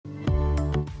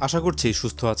আশা করছি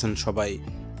সুস্থ আছেন সবাই।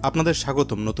 আপনাদের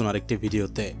স্বাগতম নতুন আরেকটি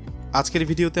ভিডিওতে। আজকের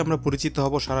ভিডিওতে আমরা পরিচিত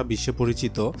হব সারা বিশ্বে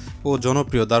পরিচিত ও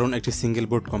জনপ্রিয় দারুণ একটি সিঙ্গেল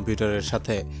বোর্ড কম্পিউটারের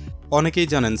সাথে। অনেকেই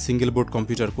জানেন সিঙ্গেল বোর্ড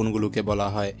কম্পিউটার কোনগুলোকে বলা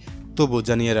হয়, তবু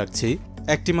জানিয়ে রাখছি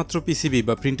একটি মাত্র পিসিবি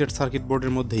বা প্রিন্টেড সার্কিট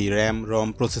বোর্ডের মধ্যেই র্যাম, রম,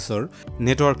 প্রসেসর,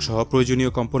 নেটওয়ার্ক সহ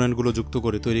প্রয়োজনীয় কম্পোনেন্টগুলো যুক্ত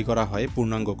করে তৈরি করা হয়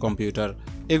পূর্ণাঙ্গ কম্পিউটার।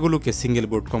 এগুলোকে সিঙ্গেল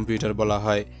বোর্ড কম্পিউটার বলা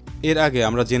হয়। এর আগে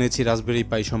আমরা জেনেছি রাসবেরি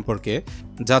পাই সম্পর্কে,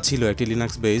 যা ছিল একটি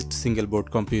Linux based single board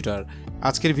computer.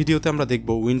 আজকের ভিডিওতে আমরা দেখব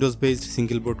Windows based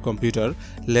single board computer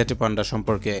LattePanda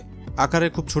সম্পর্কে। আকারে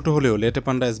খুব ছোট হলেও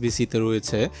LattePanda SBC-তে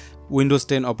রয়েছে উইন্ডোজ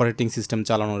 10 অপারেটিং সিস্টেম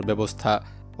চালানোর ব্যবস্থা।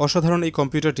 অসাধারণ এই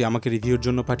কম্পিউটারটি আমাকে রিভিউর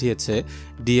জন্য পাঠিয়েছে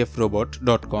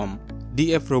dfrobot.com।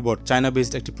 dfrobot চায়না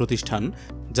বেসড একটি প্রতিষ্ঠান,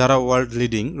 যারা ওয়ার্ল্ড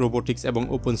লিডিং রোবোটিক্স এবং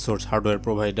open source hardware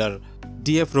provider.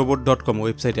 dfrobot.com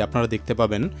ওয়েবসাইটে আপনারা দেখতে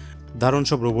পাবেন দারুণ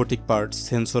সব রোবোটিক পার্টস,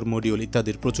 সেন্সর, মডিউল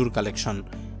ইত্যাদির প্রচুর কালেকশন।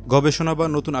 গবেষণা বা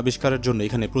নতুন আবিষ্কারের জন্য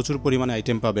এখানে প্রচুর পরিমাণে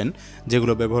আইটেম পাবেন,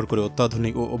 যেগুলো ব্যবহার করে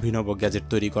অত্যাধুনিক ও অভিনব গ্যাজেট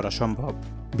তৈরি করা সম্ভব।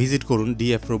 ভিজিট করুন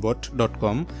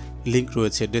dfrobot.com, লিঙ্ক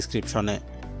রয়েছে ডেসক্রিপশনে।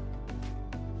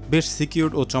 বেশ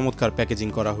সিকিউরড ও চমৎকার প্যাকেজিং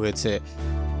করা হয়েছে।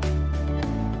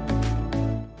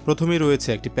 প্রথমেই রয়েছে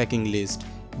একটি প্যাকিং লিস্ট।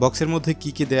 বক্সের মধ্যে কি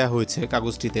কি দেয়া হয়েছে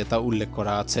কাগজটিতে তা উল্লেখ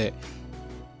করা আছে।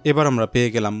 এবার আমরা পেয়ে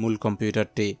গেলাম মূল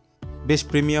কম্পিউটারটি। বেশ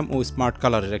প্রিমিয়াম ও স্মার্ট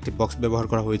কালারের একটি বক্স ব্যবহার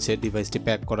করা হয়েছে ডিভাইসটি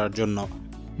প্যাক করার জন্য।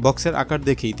 বক্সের আকার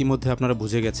দেখে ইতিমধ্যে আপনারা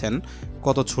বুঝে গেছেন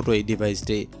কত ছোট এই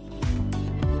ডিভাইসটি।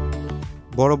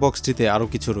 বড় বক্সটিতে আরও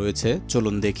কিছু রয়েছে,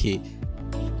 চলুন দেখি।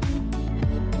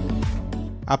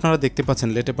 আপনারা দেখতে পাচ্ছেন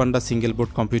LattePanda সিঙ্গেল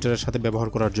বোর্ড কম্পিউটারের সাথে ব্যবহার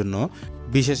করার জন্য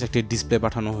বিশেষ একটি ডিসপ্লে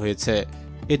পাঠানো হয়েছে।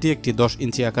 এটি একটি 10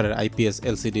 ইঞ্চি আকারের IPS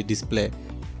LCD ডিসপ্লে।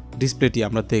 ডিসপ্লেটি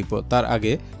আমরা দেখব, তার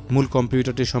আগে মূল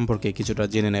কম্পিউটারটি সম্পর্কে কিছুটা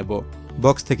জেনে নেব।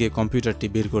 বক্স থেকে কম্পিউটারটি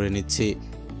বের করে নিচ্ছি।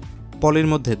 পলির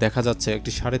মধ্যে দেখা যাচ্ছে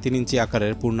একটি 3.5 ইঞ্চি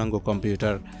আকারের পূর্ণাঙ্গ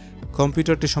কম্পিউটার।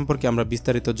 কম্পিউটারটি সম্পর্কে আমরা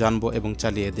বিস্তারিত জানব এবং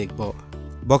চালিয়ে দেখব।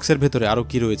 বক্সের ভেতরে আরও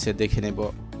কি রয়েছে দেখে নেব।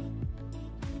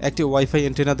 একটি ওয়াইফাই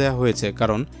অ্যান্টেনা দেওয়া হয়েছে,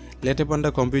 কারণ LattePanda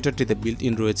কম্পিউটারটিতে বিল্ট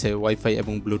ইন রয়েছে ওয়াইফাই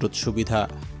এবং ব্লুটুথ সুবিধা।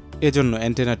 এজন্য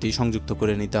অ্যান্টেনাটি সংযুক্ত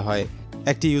করে নিতে হয়।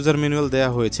 একটি ইউজার ম্যানুয়াল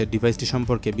দেওয়া হয়েছে ডিভাইসটি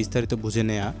সম্পর্কে বিস্তারিত বুঝে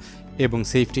নেওয়া এবং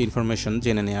সেফটি ইনফরমেশন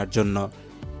জেনে নেওয়ার জন্য।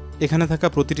 এখানে থাকা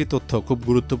প্রতিটি তথ্য খুব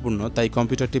গুরুত্বপূর্ণ, তাই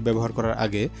কম্পিউটারটি ব্যবহার করার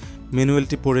আগে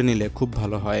ম্যানুয়ালটি পড়ে নিলে খুব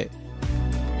ভালো হয়।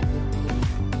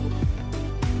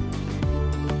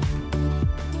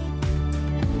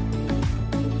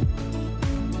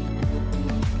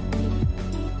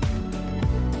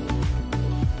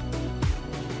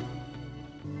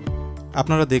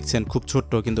 আপনারা দেখছেন খুব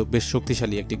ছোট্ট কিন্তু বেশ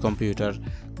শক্তিশালী একটি কম্পিউটার।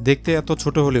 দেখতে এত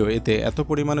ছোট হলেও এতে এত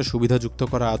পরিমাণে সুবিধা যুক্ত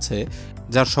করা আছে,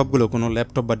 যার সবগুলো কোনো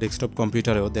ল্যাপটপ বা ডেস্কটপ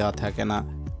কম্পিউটারেও দেওয়া থাকে না।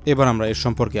 এবার আমরা এর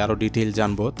সম্পর্কে আরও ডিটেইল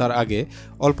জানব। তার আগে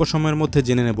অল্প সময়ের মধ্যে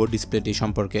জেনে নেব ডিসপ্লেটি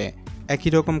সম্পর্কে। একই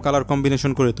রকম কালার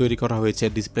কম্বিনেশন করে তৈরি করা হয়েছে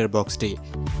ডিসপ্লের বক্সটি।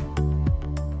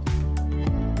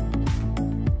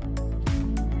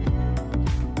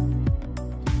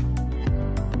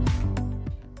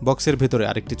 বক্সের ভেতরে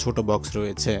আরেকটি ছোট বক্স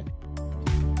রয়েছে।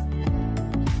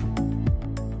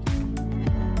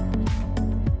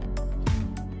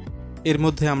 এর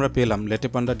মধ্যে আমরা পেলাম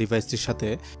LattePanda ডিভাইসটির সাথে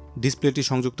ডিসপ্লেটি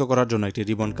সংযুক্ত করার জন্য একটি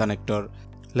রিবন কানেক্টর।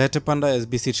 LattePanda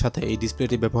SBC'র সাথে এই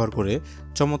ডিসপ্লেটি ব্যবহার করে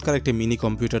চমৎকার একটি মিনি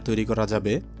কম্পিউটার তৈরি করা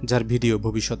যাবে, যার ভিডিও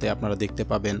ভবিষ্যতে আপনারা দেখতে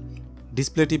পাবেন।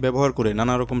 ডিসপ্লেটি ব্যবহার করে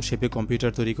নানা রকম শেপে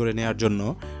কম্পিউটার তৈরি করে নেওয়ার জন্য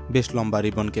বেশ লম্বা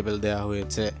রিবন কেবল দেওয়া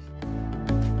হয়েছে।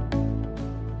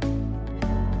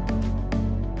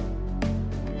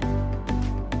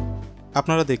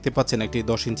 আপনারা দেখতে পাচ্ছেন একটি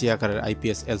 10 ইঞ্চি আকারের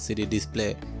IPS LCD display.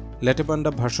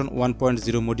 LattePanda version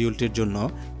 1.0 মডিউলটির জন্য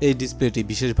এই ডিসপ্লেটি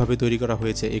বিশেষভাবে তৈরি করা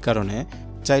হয়েছে, এই কারণে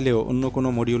চাইলেও অন্য কোনো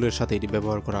মডিউলের সাথে এটি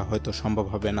ব্যবহার করা হয়তো সম্ভব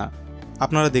হবে না।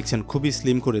 আপনারা দেখছেন খুবই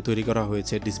স্লিম করে তৈরি করা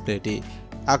হয়েছে ডিসপ্লেটি।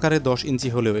 আকারে 10 ইঞ্চি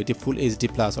হলেও এটি ফুল HD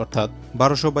প্লাস অর্থাৎ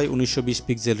 1200x1920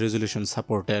 পিক্সেল রেজলিউশন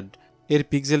সাপোর্টেড। এর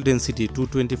পিক্সেল ডেন্সিটি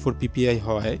 224 ppi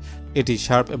হওয়ায় এটি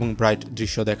শার্প এবং ব্রাইট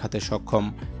দৃশ্য দেখাতে সক্ষম।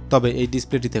 তবে এই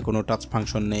ডিসপ্লেটিতে কোনো টাচ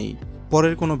ফাংশন নেই।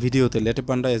 পরের কোনো ভিডিওতে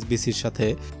LattePanda SBC'র সাথে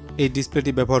এই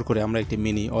ডিসপ্লেটি ব্যবহার করে আমরা একটি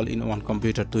mini all in one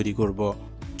computer তৈরি করব।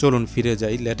 চলুন ফিরে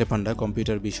যাই LattePanda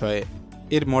কম্পিউটার বিষয়ে।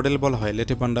 এর মডেল বলা হয়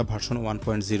LattePanda ভার্সন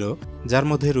 1.0, যার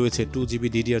মধ্যে রয়েছে 2GB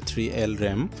DDR3L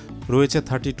র্যাম, রয়েছে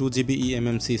 32GB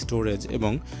eMMC স্টোরেজ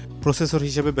এবং প্রসেসর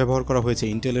হিসেবে ব্যবহার করা হয়েছে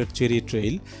ইন্টেলের চেরি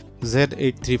ট্রেইল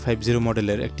Z8350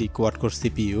 মডেলের একটি কোয়াড কোর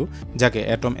CPU, যাকে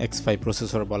অ্যাটম X5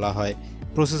 প্রসেসর বলা হয়।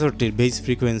 প্রসেসরটির বেস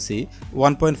ফ্রিকোয়েন্সি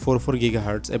 1.44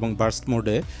 GHz এবং বার্স্ট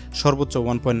মোডে সর্বোচ্চ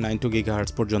 1.92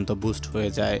 GHz পর্যন্ত বুস্ট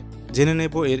হয়ে যায়। জেনে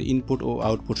নেব এর ইনপুট ও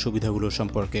আউটপুট সুবিধাগুলো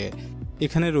সম্পর্কে।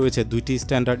 এখানে রয়েছে দুইটি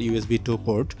স্ট্যান্ডার্ড USB 2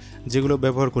 পোর্ট, যেগুলো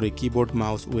ব্যবহার করে কিবোর্ড,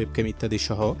 মাউস, ওয়েবক্যাম ইত্যাদি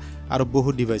সহ আরও বহু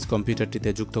ডিভাইস কম্পিউটারটিতে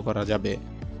যুক্ত করা যাবে।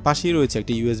 পাশেই রয়েছে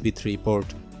একটি USB 3 পোর্ট।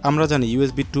 আমরা জানি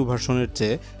USB 2 ভার্সনের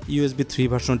চেয়ে USB 3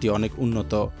 ভার্সনটি অনেক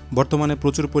উন্নত। বর্তমানে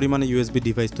প্রচুর পরিমাণে USB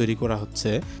ডিভাইস তৈরি করা হচ্ছে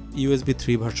USB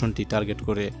 3 ভার্সনটি টার্গেট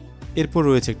করে। এরপর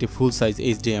রয়েছে একটি ফুল size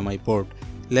HDMI port.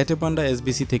 LattePanda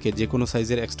SBC থেকে যে কোনো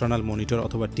সাইজের এক্সটার্নাল মনিটর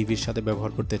অথবা টিভির সাথে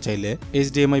ব্যবহার করতে চাইলে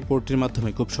HDMI পোর্টটির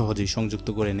মাধ্যমে খুব সহজেই সংযুক্ত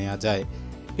করে নেওয়া যায়।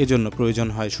 এজন্য প্রয়োজন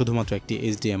হয় শুধুমাত্র একটি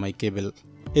HDMI কেবল।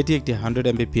 এটি একটি 100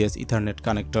 Mbps ইথারনেট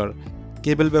কানেক্টর।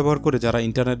 কেবল ব্যবহার করে যারা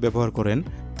ইন্টারনেট ব্যবহার করেন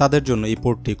তাদের জন্য এই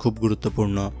পোর্টটি খুব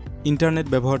গুরুত্বপূর্ণ। ইন্টারনেট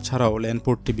ব্যবহার ছাড়াও ল্যান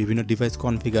পোর্টটি বিভিন্ন ডিভাইস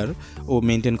কনফিগার ও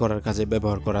মেইনটেইন করার কাজে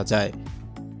ব্যবহার করা যায়।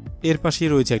 এর পাশেই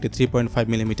রয়েছে একটি 3.5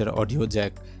 মিলিমিটার অডিও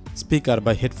জ্যাক। স্পিকার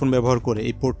বা হেডফোন ব্যবহার করে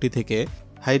এই পোর্টটি থেকে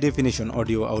হাই ডেফিনিশন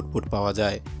অডিও আউটপুট পাওয়া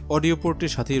যায়। অডিও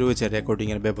পোর্টটির সাথেই রয়েছে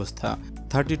রেকর্ডিংয়ের ব্যবস্থা।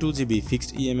 32 GB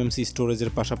ফিক্সড eMMC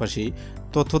স্টোরেজের পাশাপাশি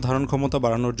তথ্য ধারণ ক্ষমতা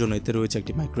বাড়ানোর জন্য এতে রয়েছে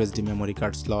একটি micro SD memory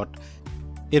card slot.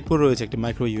 এরপর রয়েছে একটি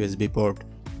মাইক্রো USB পোর্ট।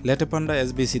 LattePanda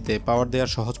SBC-তে পাওয়ার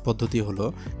দেওয়ার সহজ পদ্ধতি হলো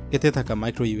এতে থাকা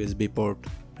মাইক্রো USB পোর্ট।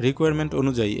 রিকোয়ারমেন্ট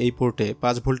অনুযায়ী এই পোর্টে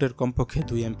 5 ভোল্টের কমপক্ষে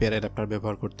 2 অ্যাম্পিয়ার অ্যাডাপ্টার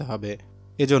ব্যবহার করতে হবে।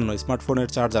 এজন্য স্মার্টফোনের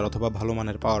চার্জার অথবা ভালো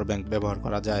মানের পাওয়ার ব্যাংক ব্যবহার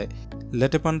করা যায়।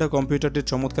 LattePanda কম্পিউটারটির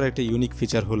চমৎকার একটি ইউনিক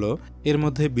ফিচার হলো এর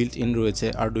মধ্যে বিল্ট ইন রয়েছে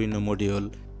আরডুইনো মডিউল।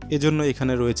 এজন্য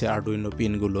এখানে রয়েছে আরডুইনো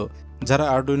পিনগুলো। যারা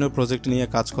আরডুইনো প্রজেক্ট নিয়ে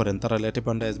কাজ করেন তারা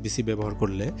LattePanda SBC ব্যবহার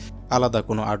করলে আলাদা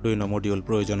কোনো আরডুইনো মডিউল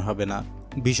প্রয়োজন হবে না।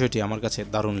 বিষয়টি আমার কাছে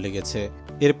দারুণ লেগেছে।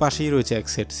 এর পাশেই রয়েছে এক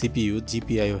set CPU,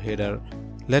 GPIO header.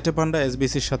 LattePanda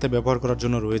SBCর সাথে ব্যবহার করার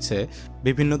জন্য রয়েছে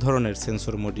বিভিন্ন ধরনের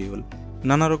সেন্সর মডিউল।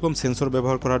 নানা রকম সেন্সর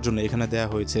ব্যবহার করার জন্য এখানে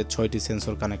দেওয়া হয়েছে 6টি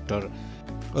সেন্সর কানেক্টর।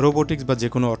 রোবোটিক্স বা যে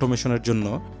কোনো অটোমেশনের জন্য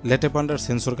LattePandaর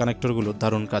সেন্সর কানেক্টরগুলো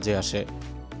দারুণ কাজে আসে।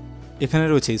 এখানে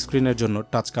রয়েছে স্ক্রিনের জন্য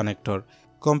টাচ কানেক্টর।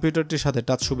 কম্পিউটারটির সাথে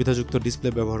টাচ সুবিধাযুক্ত ডিসপ্লে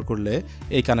ব্যবহার করলে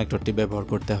এই কানেক্টরটি ব্যবহার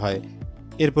করতে হয়।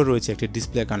 এরপর রয়েছে একটি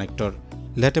ডিসপ্লে কানেক্টর।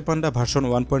 LattePanda ভার্সন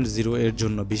 1.0 এর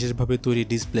জন্য বিশেষভাবে তৈরি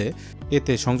ডিসপ্লে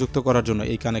এতে সংযুক্ত করার জন্য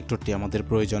এই কানেক্টরটি আমাদের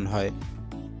প্রয়োজন হয়।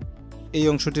 এই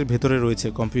অংশটির ভেতরে রয়েছে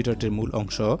কম্পিউটারটির মূল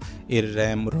অংশ, এর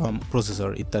RAM, ROM,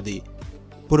 প্রসেসর ইত্যাদি।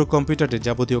 পুরো কম্পিউটারটির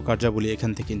যাবতীয় কার্যাবলী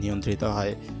এখান থেকে নিয়ন্ত্রিত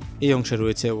হয়। এই অংশে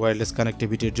রয়েছে ওয়্যারলেস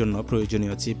কানেক্টিভিটির জন্য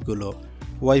প্রয়োজনীয় চিপগুলো।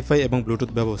 ওয়াইফাই এবং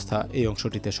ব্লুটুথ ব্যবস্থা এই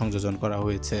অংশটিতে সংযোজন করা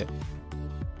হয়েছে।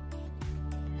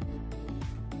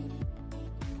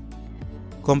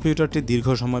 কম্পিউটারটি দীর্ঘ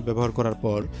সময় ব্যবহার করার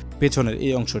পর পেছনের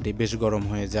এই অংশটি বেশ গরম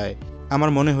হয়ে যায়।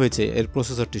 আমার মনে হয়েছে এর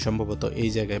প্রসেসরটি সম্ভবত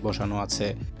এই জায়গায় বসানো আছে।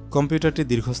 কম্পিউটারটি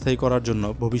দীর্ঘস্থায়ী করার জন্য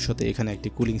ভবিষ্যতে এখানে একটি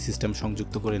কুলিং সিস্টেম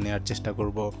সংযুক্ত করে নেওয়ার চেষ্টা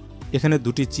করব। এখানে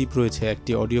দুটি চিপ রয়েছে,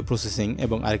 একটি অডিও প্রসেসিং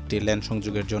এবং আরেকটি ল্যান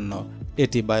সংযোগের জন্য।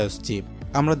 এটি বায়োস চিপ।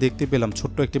 আমরা দেখতে পেলাম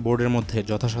ছোট্ট একটি বোর্ডের মধ্যে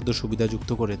যথাসাধ্য সুবিধাযুক্ত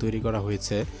করে তৈরি করা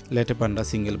হয়েছে LattePanda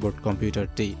সিঙ্গেল বোর্ড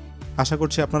কম্পিউটারটি। আশা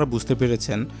করছি আপনারা বুঝতে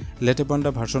পেরেছেন LattePanda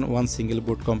ভার্সন 1 সিঙ্গেল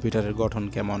বোর্ড কম্পিউটারের গঠন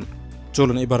কেমন।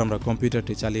 চলুন এবার আমরা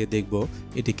কম্পিউটারটি চালিয়ে দেখব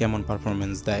এটি কেমন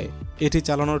পারফরমেন্স দেয়। এটি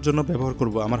চালানোর জন্য ব্যবহার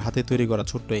করব আমার হাতে তৈরি করা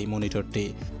ছোট্ট এই মনিটরটি।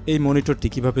 এই মনিটরটি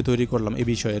কিভাবে তৈরি করলাম এ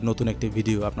বিষয়ে নতুন একটি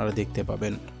ভিডিও আপনারা দেখতে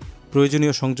পাবেন।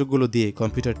 প্রয়োজনীয় সংযোগগুলো দিয়ে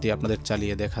কম্পিউটারটি আপনাদের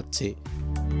চালিয়ে দেখাচ্ছি।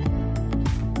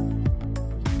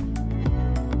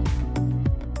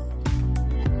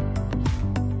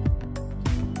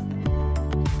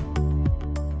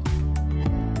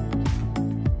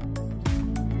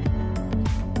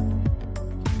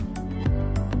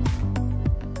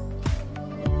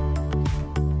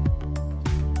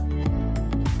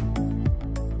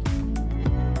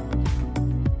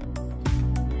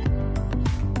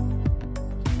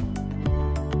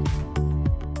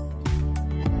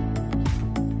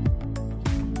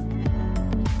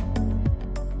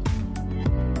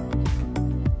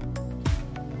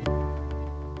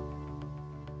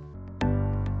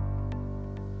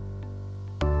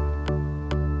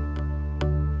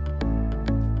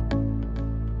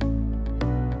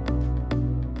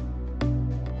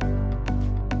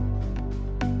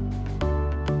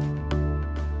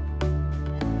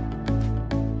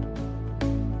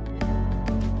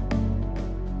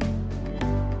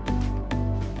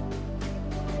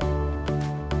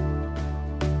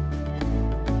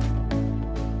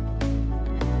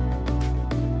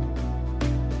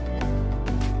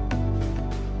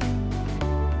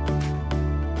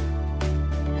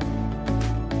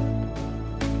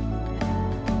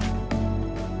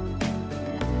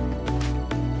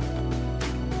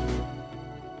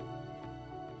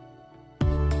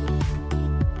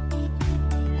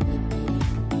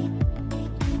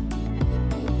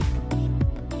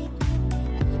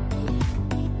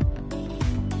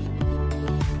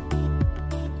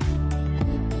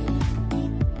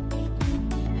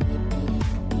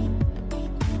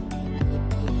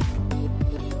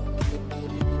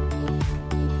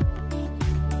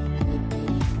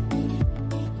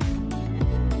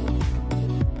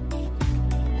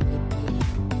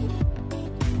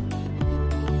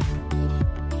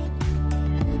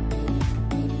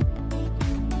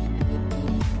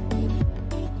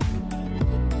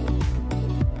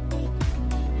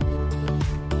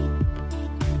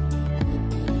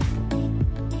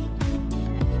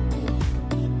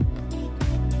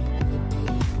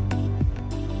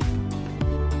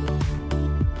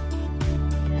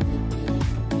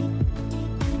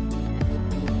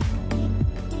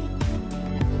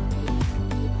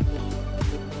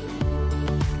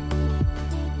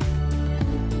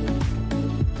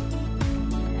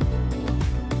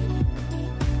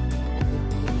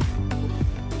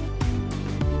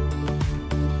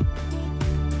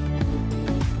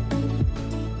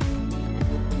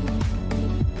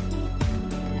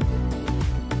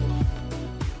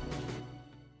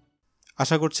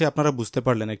 আশা করছি আপনারা বুঝতে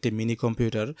পারলেন একটি মিনি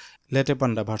কম্পিউটার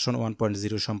LattePanda ভার্সন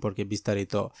 1.0 সম্পর্কে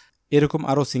বিস্তারিত। এরকম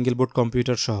আরও সিঙ্গেল বোর্ড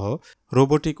কম্পিউটার সহ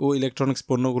রোবোটিক ও ইলেকট্রনিক্স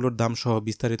পণ্যগুলোর দাম সহ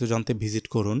বিস্তারিত জানতে ভিজিট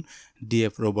করুন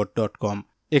dfrobot.com।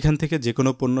 এখান থেকে যে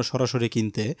কোনো পণ্য সরাসরি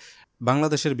কিনতে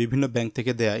বাংলাদেশের বিভিন্ন ব্যাংক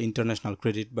থেকে দেয়া ইন্টারন্যাশনাল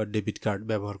ক্রেডিট বা ডেবিট কার্ড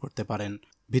ব্যবহার করতে পারেন।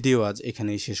 ভিডিও আজ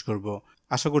এখানেই শেষ করব।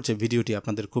 আশা করছি ভিডিওটি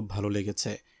আপনাদের খুব ভালো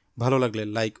লেগেছে। ভালো লাগলে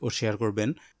লাইক ও শেয়ার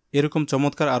করবেন। এরকম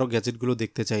চমৎকার আরও গ্যাজেটগুলো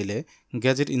দেখতে চাইলে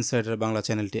গ্যাজেট ইনসাইডার বাংলা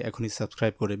চ্যানেলটি এখনই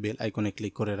সাবস্ক্রাইব করে বেল আইকনে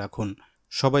ক্লিক করে রাখুন।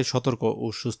 সবাই সতর্ক ও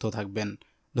সুস্থ থাকবেন।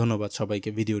 ধন্যবাদ সবাইকে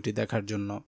ভিডিওটি দেখার জন্য।